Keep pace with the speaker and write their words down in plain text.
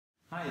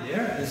Hi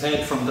there, it's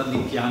Ed from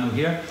Dundee Piano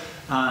here,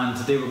 and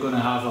today we're going to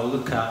have a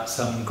look at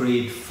some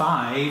grade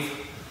 5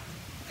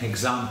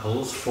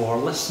 examples for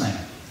listening.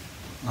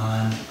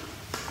 And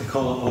they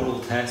call it Aural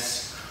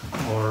Test,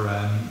 or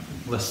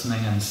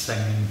listening and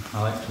singing,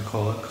 I like to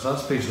call it, because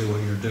that's basically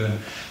what you're doing.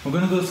 We're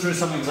going to go through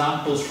some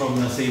examples from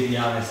this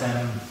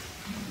ABRSM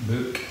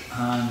book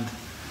and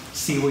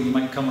see what you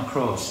might come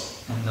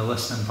across in the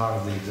listening part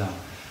of the exam.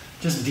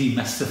 Just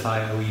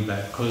demystify it a wee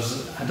bit,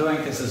 because I don't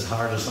think it's as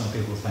hard as some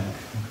people think.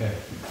 Okay.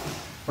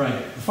 Right,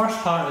 the first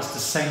part is to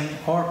sing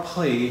or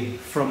play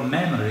from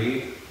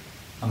memory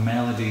a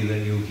melody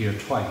that you'll hear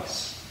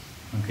twice.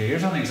 Okay,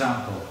 here's an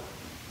example.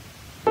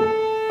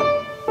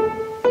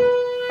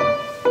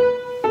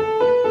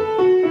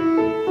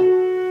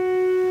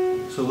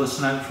 So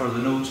listen out for the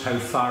notes, how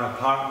far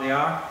apart they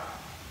are,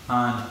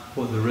 and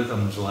what the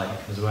rhythm's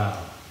like as well.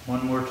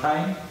 One more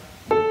time.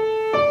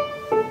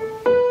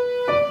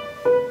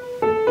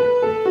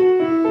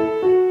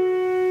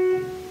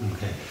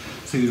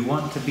 So you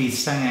want to be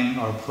singing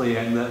or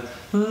playing the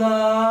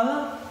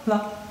la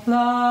la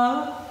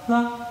la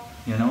la.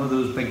 You know,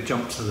 those big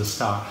jumps at the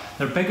start.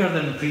 They're bigger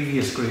than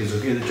previous grades,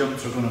 okay? The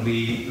jumps are going to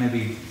be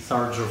maybe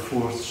thirds or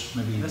fourths,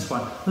 maybe this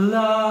one.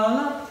 La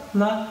la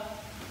la.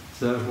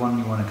 So there's one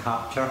you want to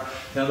capture.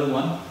 The other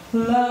one,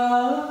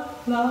 la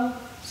la.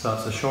 So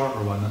that's a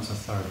shorter one, that's a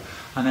third.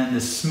 And then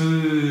the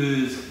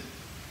smooth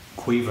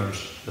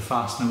quavers, the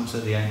fast notes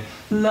at the end.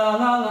 La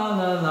la la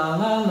la la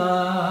la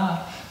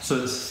la.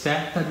 So it's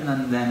stepping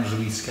and then there's a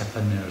wee skip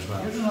in there as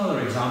well. Here's another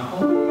example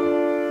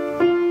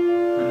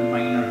in the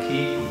minor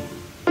key.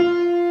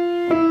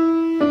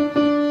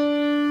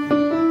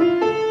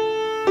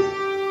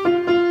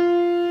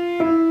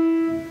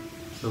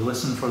 So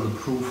listen for the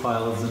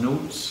profile of the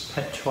notes,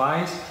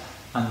 pitch-wise,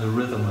 and the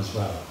rhythm as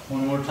well.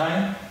 One more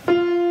time.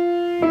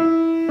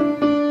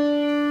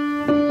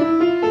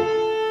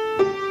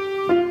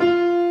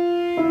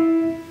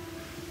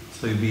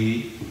 So you'd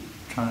be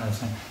trying to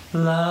sing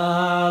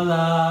la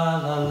la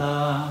la la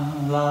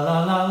la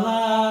la la la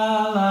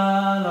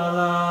la la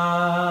la.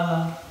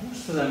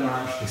 Most of them are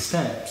actually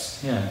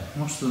steps. Yeah,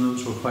 most of the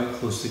notes were quite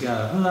close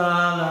together.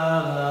 La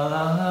la la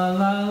la la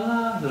la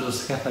la. There's a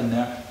skip in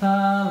there.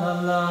 La la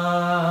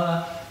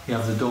la. You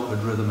have the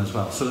dotted rhythm as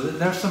well. So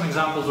there's some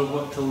examples of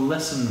what to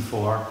listen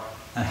for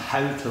and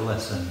how to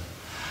listen.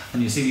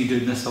 And you see me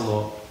doing this a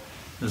lot.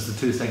 There's the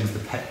two things, the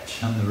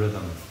pitch and the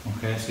rhythm,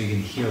 okay? So you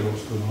can hear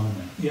what's going on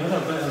there. The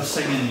other bit of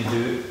singing you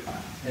do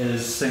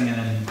is singing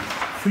in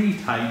free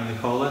time, they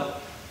call it,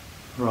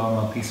 from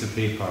a piece of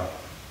paper.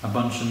 A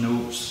bunch of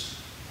notes,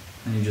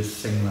 and you just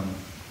sing them,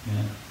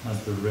 yeah,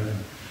 as they're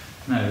written.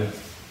 Now,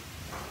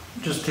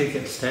 just take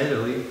it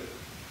steadily.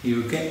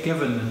 You get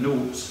given the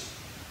notes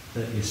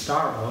that you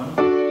start on,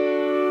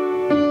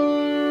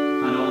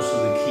 and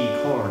also the key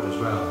chord as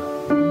well.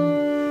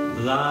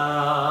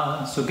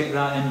 La, so get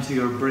that into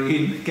your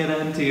brain, get it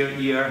into your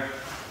ear,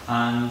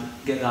 and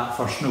get that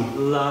first note.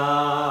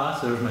 La,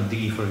 so there's my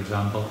D for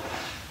example.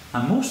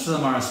 And most of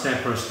them are a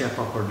step or a skip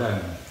up or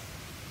down.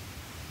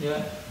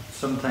 Yeah,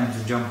 sometimes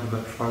they jump a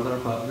bit further,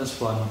 but this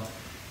one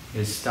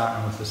is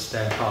starting with a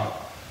step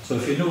up. So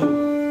if you know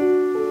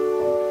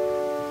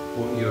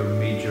what your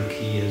major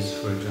key is,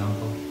 for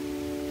example,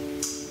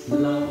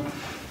 la,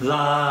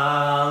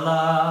 la,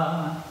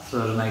 la. So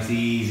there's a nice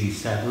easy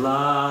step,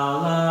 la,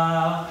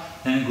 la.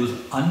 Then it goes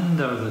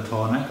under the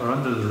tonic or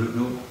under the root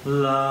note,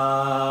 la,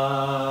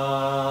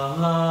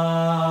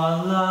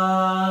 la,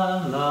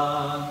 la,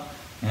 la.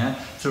 Yeah,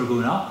 so we're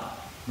going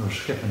up, we're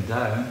skipping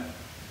down,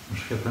 we're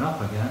skipping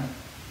up again,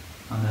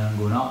 and then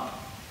going up,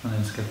 and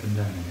then skipping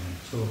down again.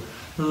 So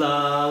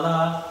la,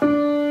 la,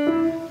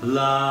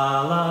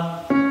 la,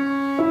 la,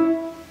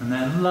 and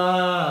then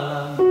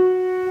la, la.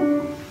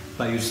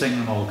 But you sing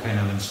them all kind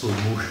of in slow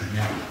motion,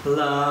 yeah.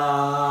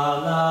 La,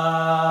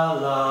 la, la,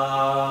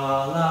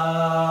 la,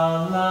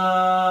 la,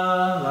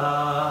 la.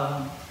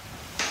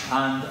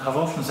 And I've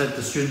often said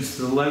to students,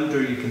 the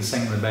louder you can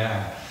sing, the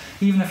better.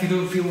 Even if you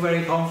don't feel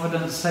very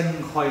confident,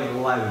 sing quite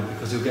loud,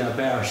 because you'll get a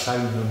better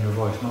sound on your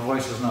voice. My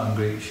voice is not in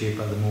great shape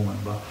at the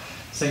moment, but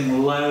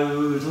sing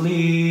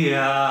loudly,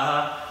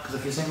 because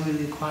if you sing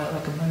really quiet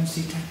like a mouse,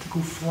 you tend to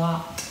go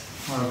flat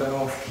or a bit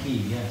off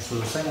key, yeah.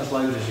 So sing as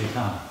loud as you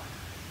can.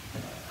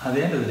 At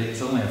the end of the day,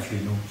 it's only a few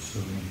notes, so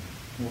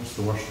what's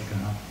the worst that can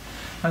happen?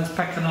 Let's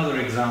pick another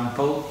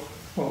example.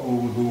 What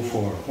will we go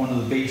for? One of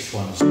the bass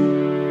ones. I'll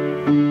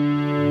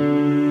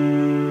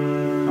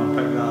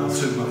pick that, I'll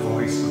suit my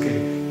voice,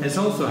 okay. It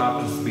also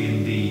happens to be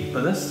in D,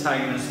 but this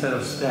time instead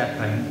of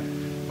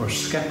stepping, we're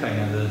skipping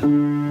at the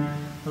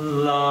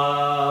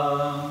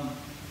la.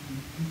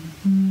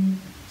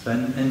 So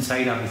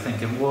inside I'll be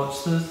thinking,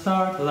 what's the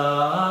third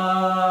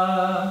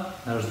la?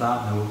 There's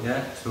that note,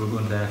 yeah? So we're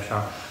going to F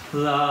sharp.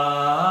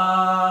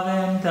 La,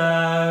 then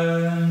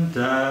down,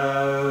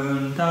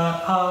 down,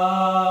 down,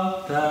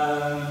 up,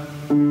 down.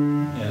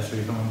 Yeah, so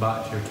you're coming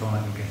back to your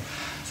tonic again.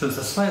 So it's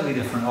a slightly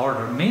different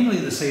order, mainly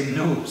the same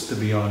notes to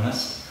be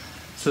honest.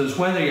 So it's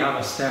whether you have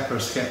a step or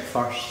skip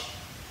first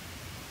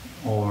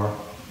or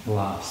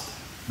last.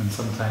 and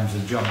sometimes a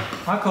jump.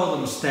 I call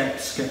them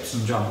steps, skips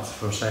and jumps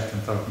for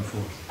second, third and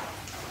fourth.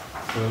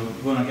 So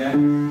we're going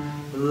again.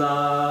 La,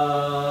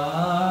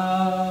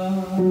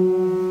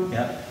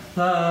 yeah,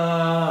 la.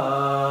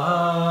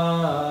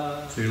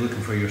 So you're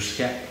looking for your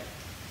skip,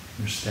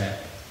 your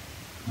step,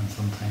 and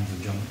sometimes a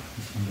jump.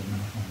 This one didn't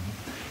have one.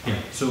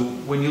 Yeah, so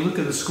when you look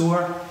at the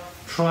score,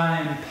 try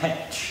and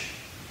pitch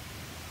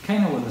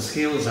kind of what the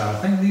scales are. I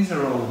think these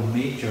are all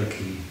major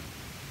key.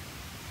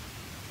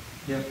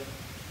 Yep.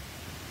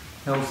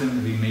 They all seem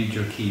to be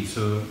major key,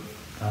 so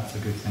that's a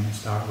good thing to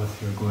start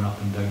with. You're going up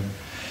and down.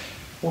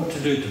 What to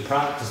do to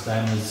practice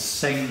then is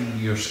sing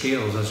your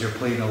scales as you're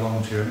playing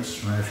along to your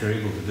instrument, if you're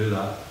able to do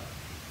that.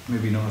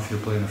 Maybe not if you're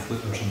playing a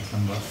flute or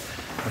something, but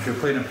if you're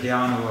playing a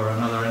piano or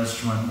another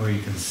instrument where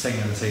you can sing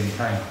at the same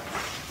time,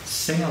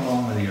 sing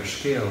along with your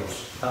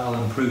scales.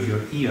 That'll improve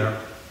your ear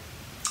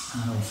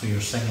and also your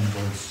singing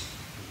voice.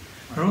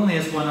 There only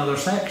is one other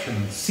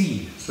section,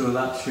 C, so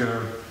that's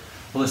your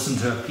listen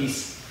to a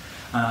piece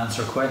and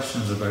answer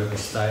questions about the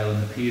style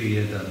and the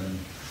period and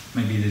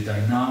maybe the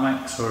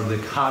dynamics or the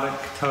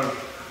character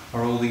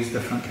or all these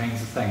different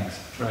kinds of things,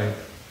 right?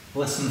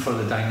 Listen for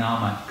the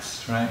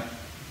dynamics, right?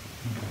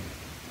 Okay.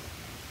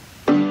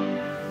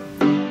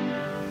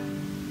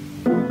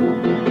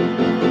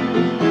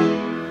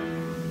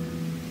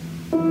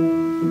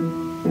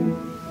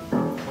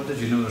 What did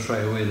you notice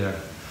right away there?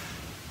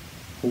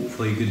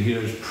 Hopefully you could hear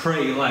it's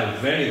pretty loud,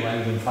 very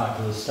loud in fact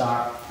at the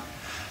start,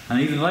 and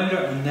even louder,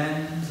 and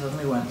then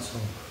suddenly went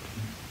soft.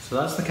 So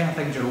that's the kind of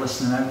things you're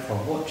listening out for.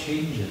 What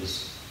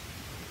changes?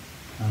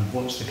 And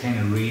what's the kind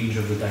of range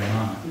of the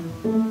dynamic?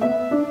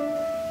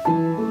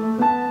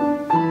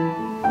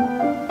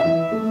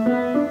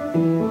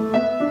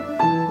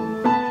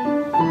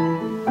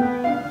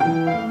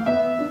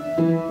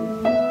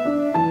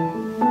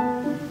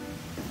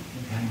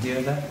 The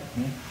idea there?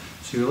 Yeah.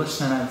 So you're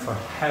listening out for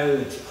how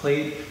it's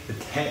played, the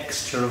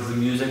texture of the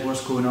music,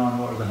 what's going on,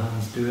 what are the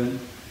hands doing,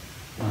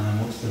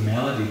 and what's the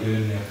melody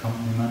doing, the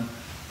accompaniment.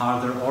 Are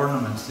there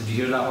ornaments? Did you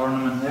hear that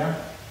ornament there?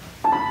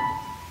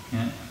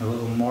 Yeah, a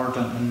little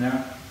mordant in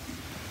there,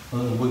 a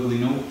little wiggly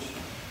note.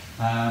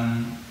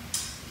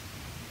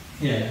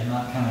 Yeah, and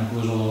that kind of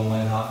goes along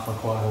like that for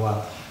quite a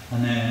while.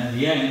 And then at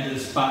the end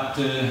it's back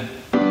to...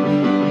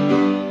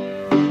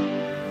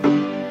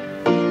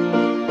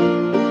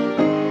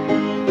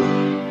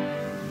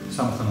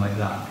 something like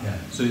that, yeah.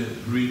 So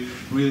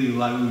really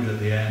loud at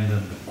the end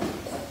and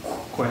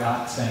quite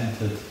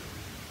accented.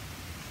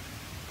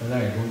 But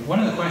there you go. One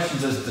of the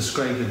questions is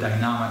describe the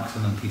dynamics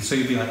in the piece. So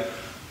you'd be like,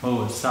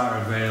 oh, it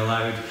started very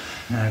loud, and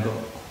then I got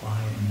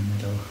quiet in the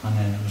middle, and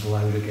then it was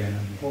loud again.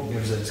 What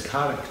gives it its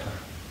character?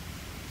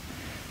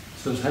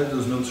 So it's how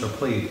those notes are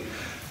played.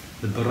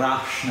 The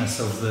brashness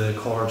of the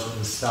chords at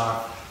the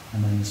start,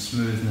 and then the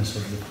smoothness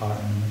of the part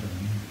in the middle.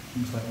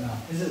 Things like that.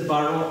 Is it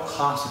Baroque,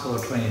 classical, or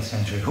 20th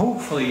century?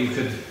 Hopefully you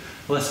could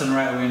listen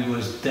right away and go,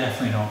 it's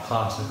definitely not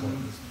classical.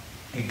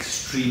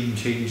 Extreme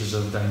changes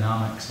of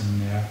dynamics in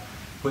there,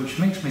 which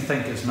makes me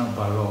think it's not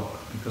Baroque,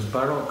 because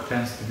Baroque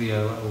tends to be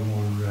a little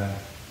more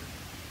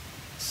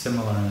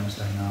similar in its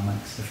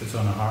dynamics, if it's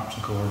on a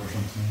harpsichord or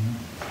something, you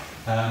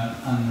know?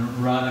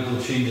 And radical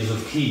changes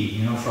of key,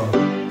 you know, from...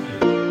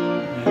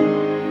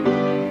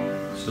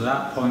 So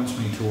that points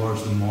me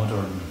towards the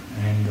modern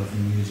end of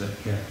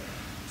music, yeah.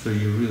 So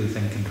you're really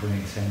thinking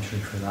 20th century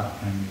for that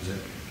kind of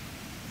music.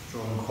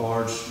 Strong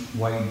chords,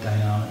 wide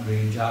dynamic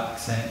range,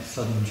 accent,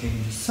 sudden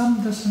changes,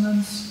 some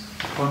dissonance,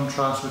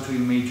 contrast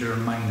between major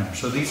and minor.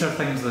 So these are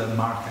things that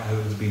mark it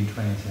out as being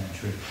 20th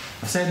century.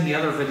 I've said in the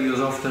other videos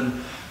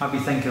often, I'd be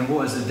thinking,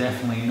 what is it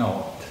definitely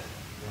not?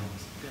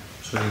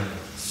 So yeah,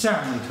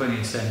 certainly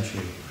 20th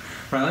century.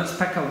 Right, let's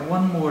pick up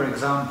one more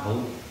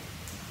example.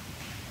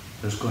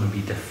 There's going to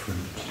be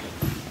different.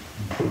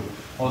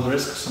 Oh, there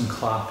is some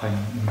clapping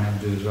we might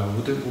do as well.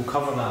 We'll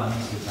cover that in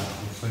this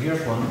example. So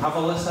here's one. Have a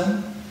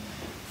listen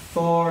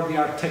for the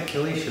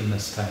articulation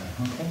this time,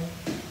 okay?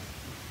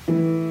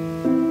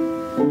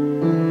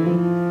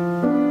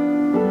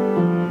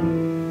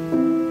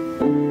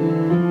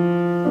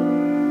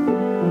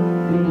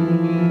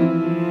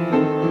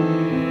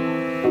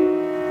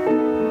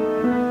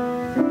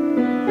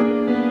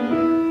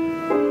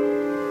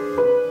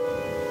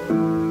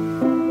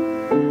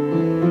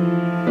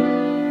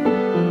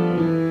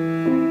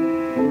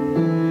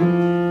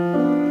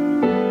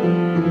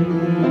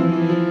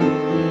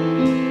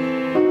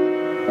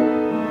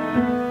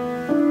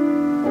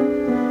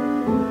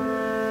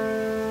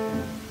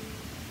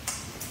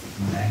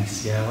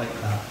 Yeah, I like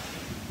that.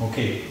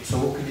 Okay, so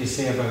what could you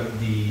say about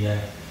the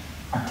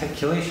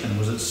articulation?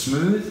 Was it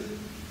smooth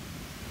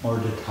or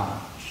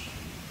detached?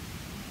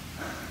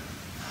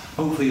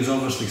 Hopefully it was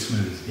obviously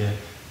smooth, yeah.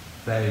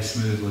 Very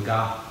smooth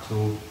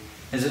legato.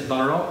 Is it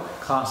Baroque,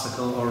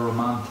 classical or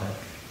romantic?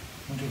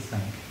 What do you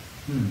think?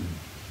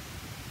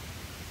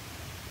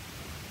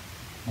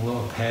 A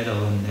lot of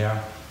pedal in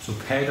there. So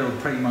pedal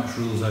pretty much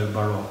rules out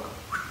Baroque.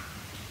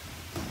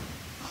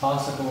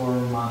 Classical or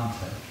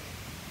romantic?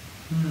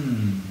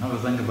 Have a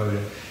think about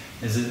it.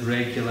 Is it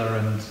regular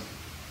and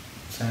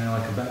sounding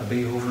like a bit of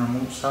Beethoven or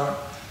Mozart?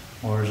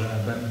 Or is it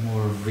a bit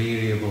more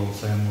variable,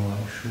 sounding more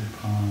like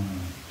Chopin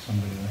or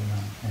somebody like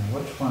that? Yeah,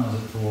 which one is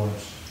it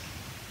towards?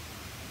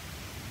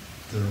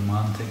 The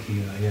romantic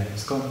era, yeah.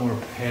 It's got more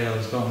pedal,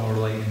 it's got more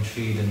light and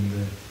shade in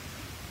the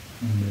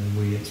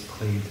way it's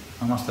played.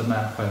 I must admit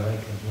I quite like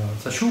it as well.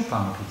 It's a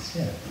Chopin piece,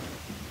 yeah.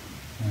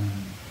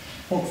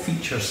 What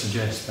features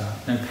suggest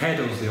that? Now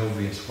pedal's the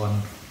obvious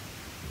one.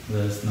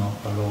 There's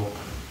not baroque.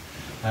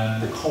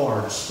 The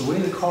chords, the way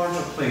the chords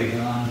are played,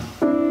 on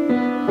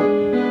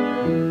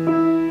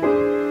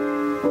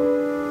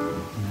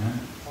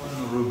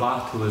the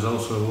rubato is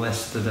also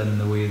listed in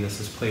the way this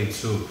is played,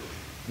 so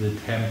the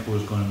tempo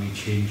is going to be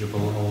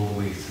changeable all the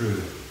way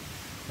through.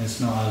 It's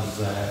not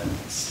as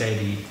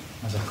steady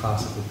as a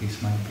classical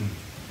piece might be.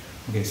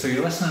 Okay, so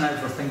you're listening out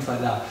for things like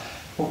that.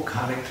 What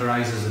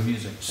characterises the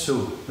music?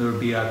 So there would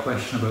be a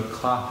question about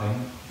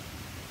clapping,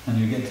 and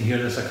you get to hear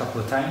this a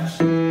couple of times.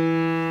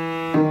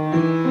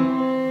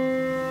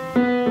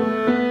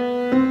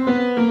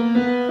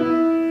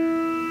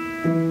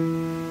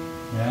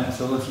 Yeah,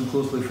 so listen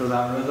closely for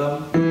that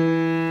rhythm.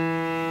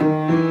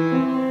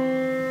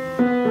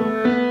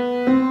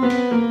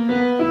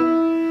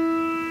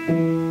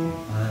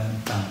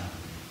 And bang.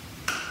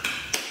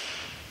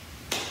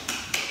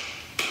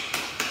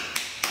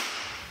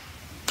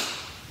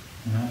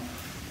 Yeah,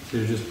 so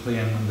you're just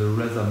playing the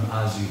rhythm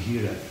as you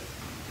hear it.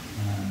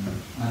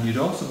 And you'd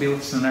also be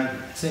listening out,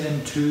 is it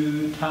in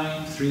 2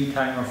 time, 3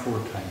 time or 4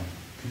 time?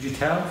 Could you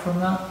tell from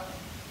that?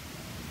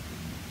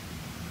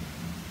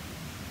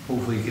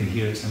 Hopefully you can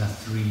hear it's in a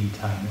 3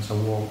 time, it's a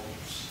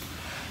waltz.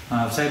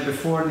 I've said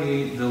before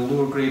the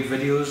lower grade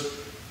videos,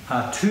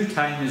 2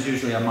 time is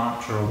usually a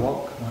march or a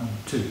walk, 1,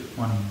 2,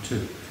 1,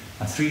 2.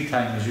 A 3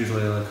 time is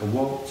usually like a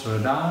waltz or a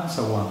dance,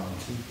 a 1,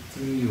 2,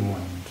 3,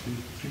 1, 2,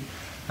 3.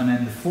 And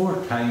then the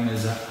 4 time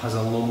has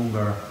a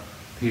longer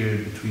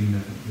period between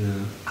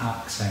the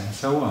accents.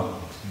 So 1, 2,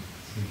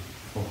 3,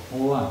 4.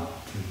 1, 2,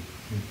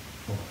 3,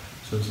 4.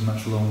 So it's a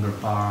much longer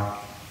bar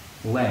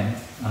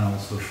length and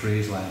also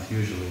phrase length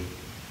usually.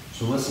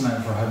 So listen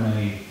out for how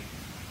many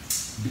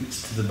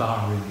beats to the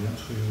bar really,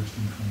 that's what you're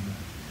listening from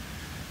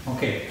there.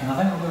 Okay, and I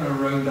think we're going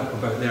to round up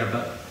about there,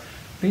 but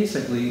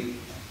basically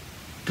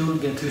don't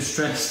get too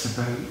stressed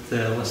about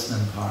the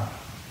listening part.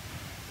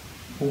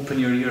 Open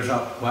your ears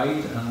up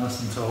wide and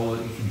listen to all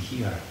that you can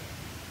hear.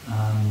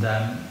 And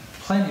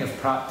plenty of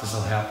practice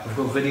will help. We've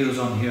got videos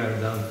on here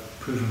that have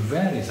proven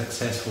very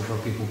successful for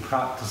people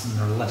practicing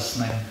their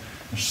listening,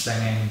 their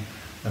singing,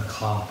 their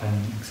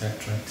clapping,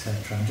 etc,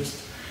 etc. And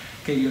just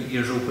get your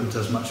ears open to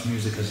as much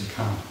music as you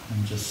can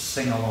and just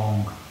sing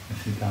along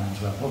if you can as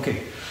well.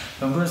 Okay,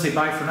 so I'm going to say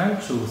bye for now,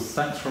 so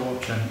thanks for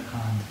watching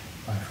and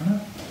bye for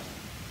now.